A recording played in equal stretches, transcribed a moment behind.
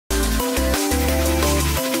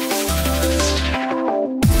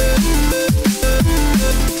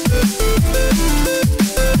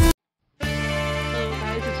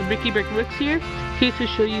Brickworks here to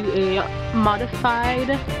show you a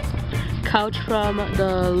modified couch from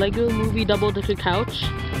the Lego Movie Double Decker couch.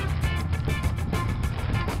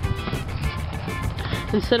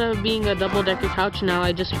 Instead of being a double decker couch, now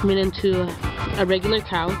I just made it into a regular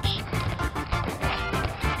couch.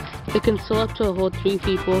 It can still up to a whole 3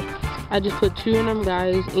 people. I just put 2 random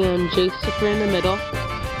guys and J-Sticker in the middle.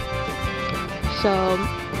 So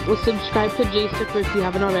subscribe to J-Sticker if you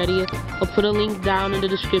haven't already. I'll put a link down in the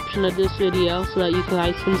description of this video so that you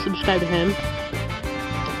guys can subscribe to him.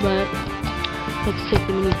 But let's take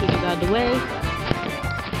the minifigures out of the way.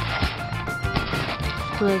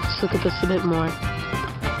 Let's look at this a bit more.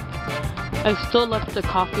 I still left the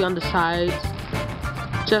coffee on the sides,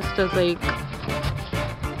 just as like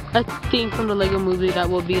a thing from the Lego Movie that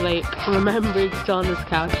will be like remembered still on this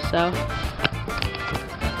couch. So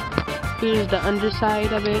here's the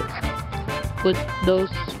underside of it with those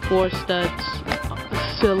 4 studs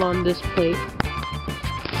still on this plate.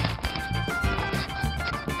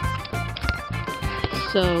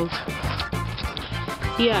 So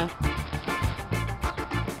yeah,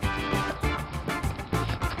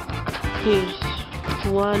 here's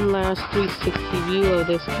one last 360 view of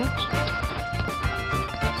this couch.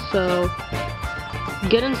 So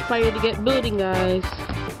get inspired to get building, guys,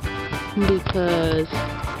 because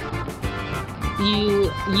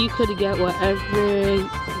you could get whatever.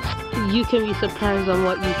 You can be surprised on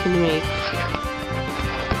what you can make.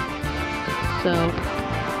 So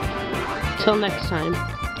till next time.